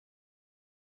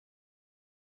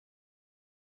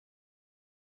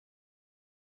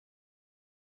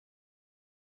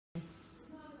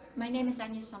My name is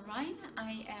AnYes van Rhijn.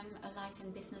 I am a life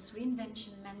and business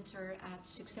reinvention mentor at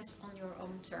Success on Your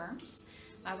Own Terms.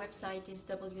 My website is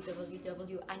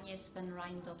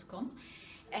www.anyesvanrhijn.com.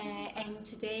 And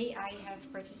today I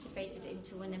have participated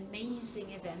into an amazing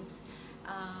event.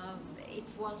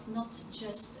 It was not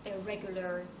just a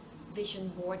regular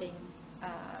vision boarding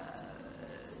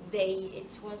day.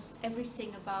 It was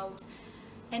everything about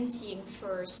emptying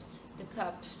first the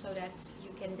cup so that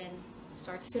you can then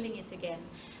start filling it again.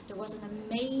 There was an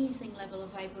amazing level of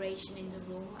vibration in the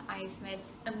room. I've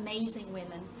met amazing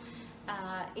women.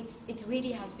 It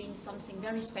really has been something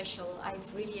very special.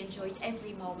 I've really enjoyed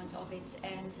every moment of it,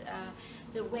 and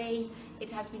the way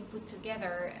it has been put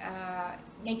together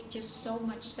makes just so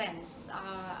much sense.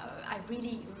 I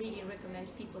really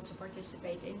recommend people to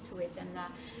participate into it, and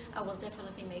I will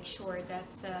definitely make sure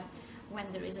that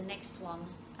when there is a next one,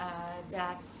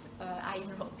 that I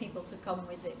enroll people to come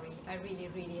with it. I really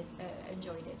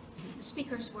enjoyed it. The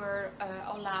speakers were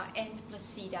Ola and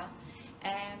Placida,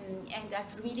 and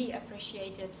I've really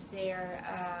appreciated their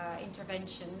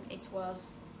intervention. It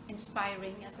was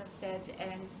inspiring, as I said,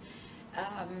 and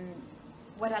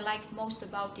what I liked most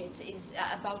about it is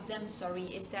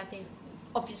is that they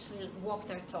obviously walk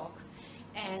their talk,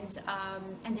 and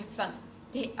they're fun.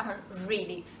 They are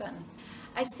really fun.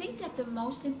 I think that the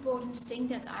most important thing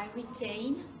that I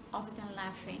retain, other than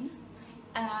laughing,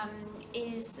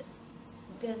 is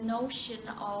the notion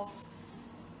of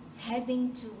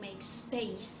having to make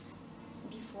space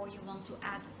before you want to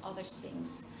add other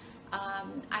things.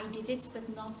 I did it, but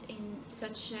not in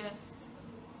such a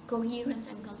coherent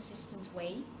and consistent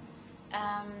way.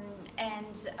 I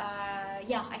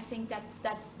think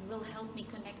that will help me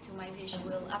connect to my vision.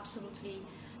 Will absolutely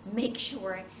make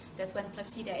sure that when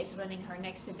Placida is running her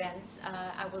next event,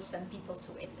 I will send people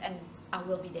to it, and I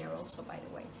will be there also, by the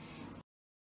way.